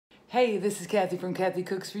Hey, this is Kathy from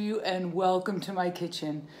Kathycooks4U and welcome to my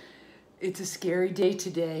kitchen. It's a scary day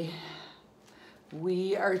today.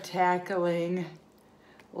 We are tackling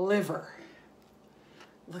liver.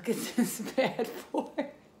 Look at this bad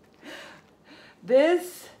boy.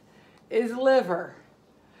 This is liver.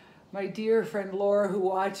 My dear friend Laura, who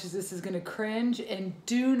watches this, is going to cringe, and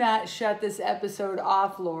do not shut this episode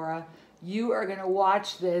off, Laura. You are going to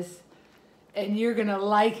watch this and you're going to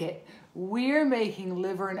like it. We're making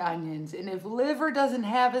liver and onions, and if liver doesn't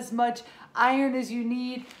have as much iron as you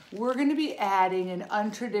need, we're going to be adding an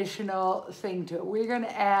untraditional thing to it. We're going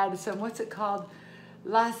to add some, what's it called?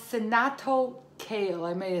 Lacinato Kale.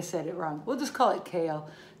 I may have said it wrong. We'll just call it kale.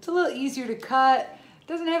 It's a little easier to cut. It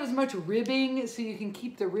doesn't have as much ribbing, so you can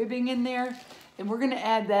keep the ribbing in there. And we're going to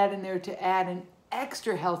add that in there to add an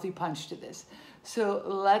extra healthy punch to this. So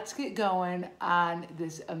let's get going on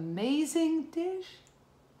this amazing dish.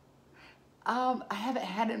 I haven't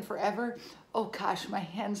had it in forever. Oh gosh, my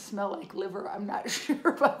hands smell like liver. I'm not sure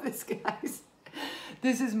about this, guys.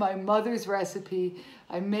 This is my mother's recipe.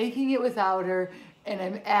 I'm making it without her, and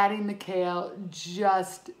I'm adding the kale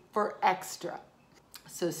just for extra.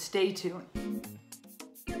 So stay tuned.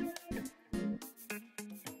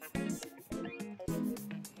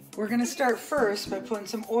 We're gonna start first by putting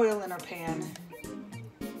some oil in our pan,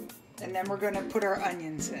 and then we're gonna put our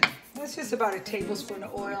onions in. That's just about a tablespoon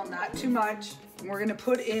of oil, not too much. And we're gonna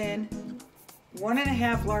put in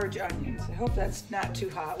 1.5 large onions. I hope that's not too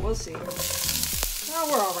hot, we'll see. Oh,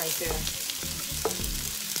 we're all right there.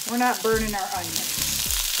 We're not burning our onions.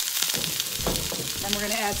 Then we're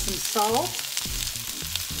gonna add some salt.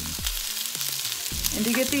 And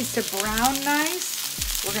to get these to brown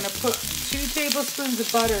nice, we're gonna put 2 tablespoons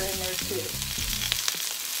of butter in there too.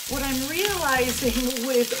 What I'm realizing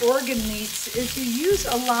with organ meats is you use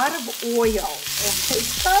a lot of oil, and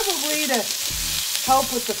it's probably to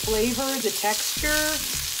help with the flavor, the texture.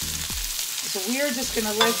 So we are just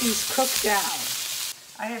gonna let these cook down.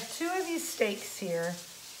 I have 2 of these steaks here.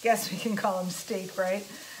 Guess we can call them steak, right?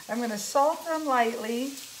 I'm gonna salt them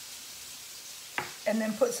lightly and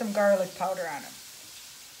then put some garlic powder on them.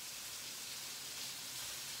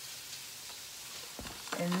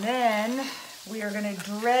 And then we are going to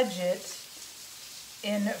dredge it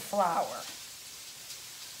in flour.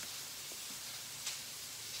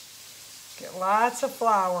 Get lots of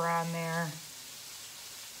flour on there.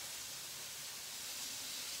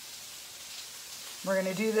 We're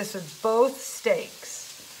going to do this with both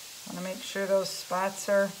steaks. I want to make sure those spots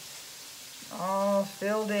are all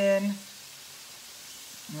filled in.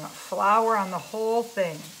 You want flour on the whole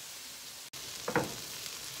thing.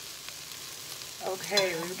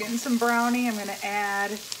 Okay, we're getting some browning. I'm going to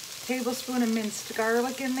add a tablespoon of minced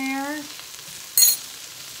garlic in there.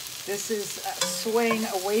 This is swaying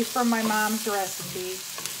away from my mom's recipe.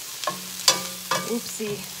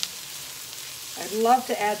 Oopsie. I'd love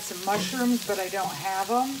to add some mushrooms, but I don't have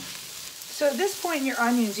them. So at this point in your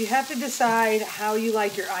onions, you have to decide how you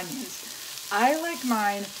like your onions. I like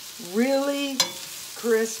mine really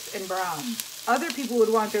crisp and brown. Other people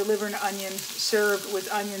would want their liver and onions served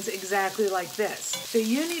with onions exactly like this. So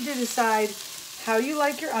you need to decide how you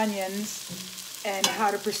like your onions and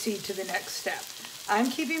how to proceed to the next step.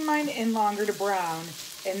 I'm keeping mine in longer to brown,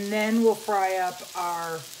 and then we'll fry up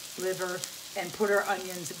our liver and put our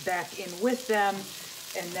onions back in with them,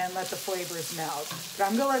 and then let the flavors meld. But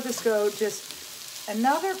I'm gonna let this go just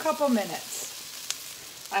another couple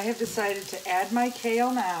minutes. I have decided to add my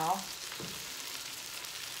kale now.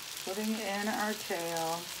 Putting in our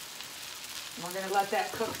kale. We're going to let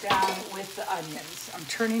that cook down with the onions. I'm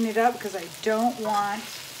turning it up because I don't want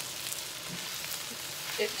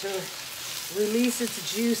it to release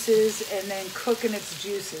its juices and then cook in its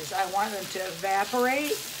juices. I want them to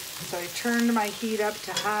evaporate, so I turned my heat up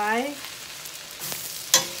to high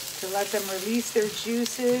to let them release their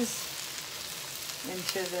juices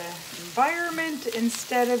into the environment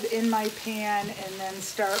instead of in my pan, and then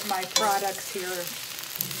start my products here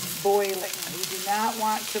boiling. We do not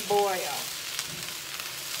want to boil.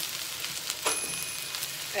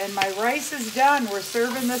 And my rice is done. We're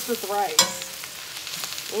serving this with rice.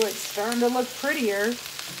 Oh, it's starting to look prettier.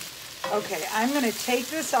 Okay, I'm going to take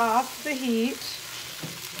this off the heat,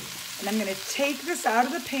 and I'm going to take this out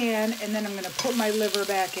of the pan, and then I'm going to put my liver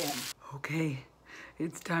back in. Okay,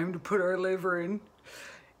 it's time to put our liver in.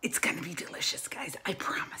 It's going to be delicious, guys. I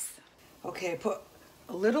promise. Okay, I put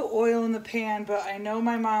a little oil in the pan, but I know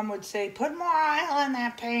my mom would say, put more oil in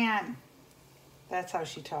that pan. That's how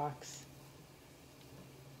she talks.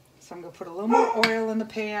 So I'm going to put a little more oil in the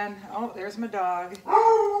pan. Oh, there's my dog.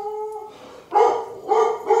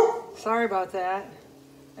 Sorry about that.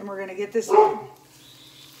 And we're going to get this in.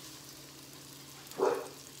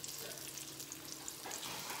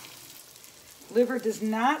 Liver does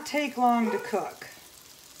not take long to cook.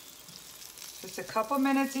 Just a couple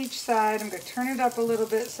minutes each side. I'm going to turn it up a little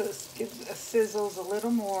bit so it sizzles a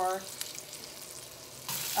little more.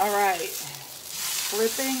 All right.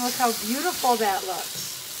 Flipping. Look how beautiful that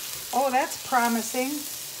looks. Oh, that's promising.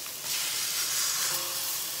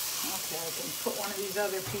 Okay, I can put one of these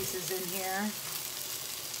other pieces in here.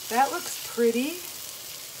 That looks pretty.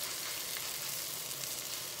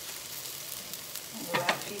 Oh,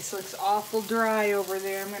 that piece looks awful dry over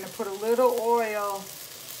there. I'm going to put a little oil.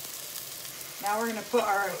 Now we're going to put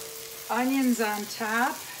our onions on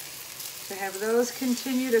top to have those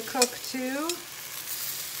continue to cook too.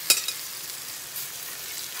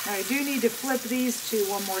 Now I do need to flip these two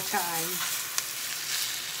one more time.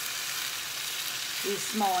 These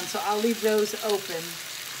small ones, so I'll leave those open.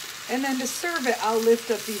 And then to serve it, I'll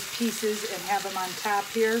lift up these pieces and have them on top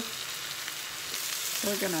here.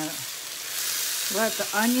 We're going to let the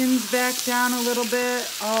onions back down a little bit.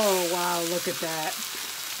 Oh, wow, look at that.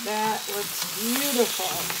 That looks beautiful.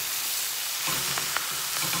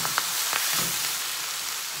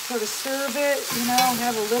 So to serve it, you know,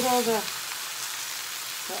 have a little of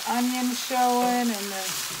the onion showing and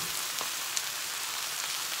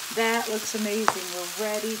that looks amazing. We're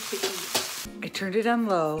ready to eat. I turned it on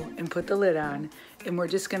low and put the lid on, and we're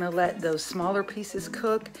just gonna let those smaller pieces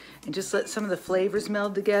cook and just let some of the flavors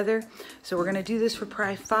meld together. So we're gonna do this for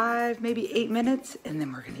probably 5, maybe 8 minutes, and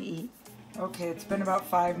then we're gonna eat. Okay, it's been about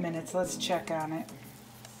 5 minutes. Let's check on it.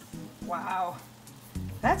 Wow,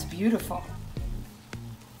 that's beautiful.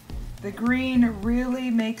 The green really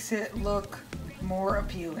makes it look more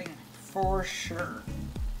appealing, for sure.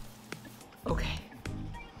 Okay,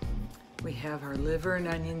 we have our liver and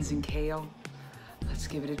onions and kale. Let's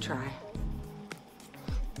give it a try.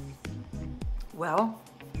 Well,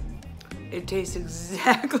 it tastes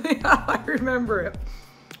exactly how I remember it,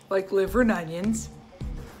 like liver and onions.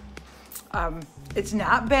 It's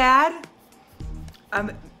not bad.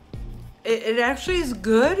 It actually is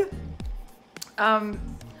good.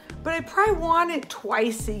 But I probably want it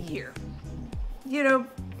twice a year. You know,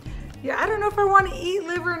 yeah, I don't know if I want to eat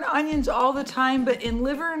liver and onions all the time, but in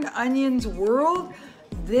liver and onions world,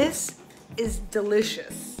 this is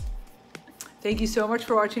delicious. Thank you so much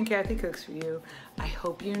for watching Kathy Cooks For You. I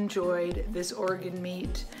hope you enjoyed this organ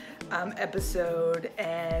meat episode,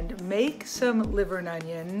 and make some liver and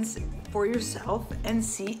onions for yourself and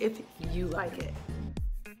see if you like it.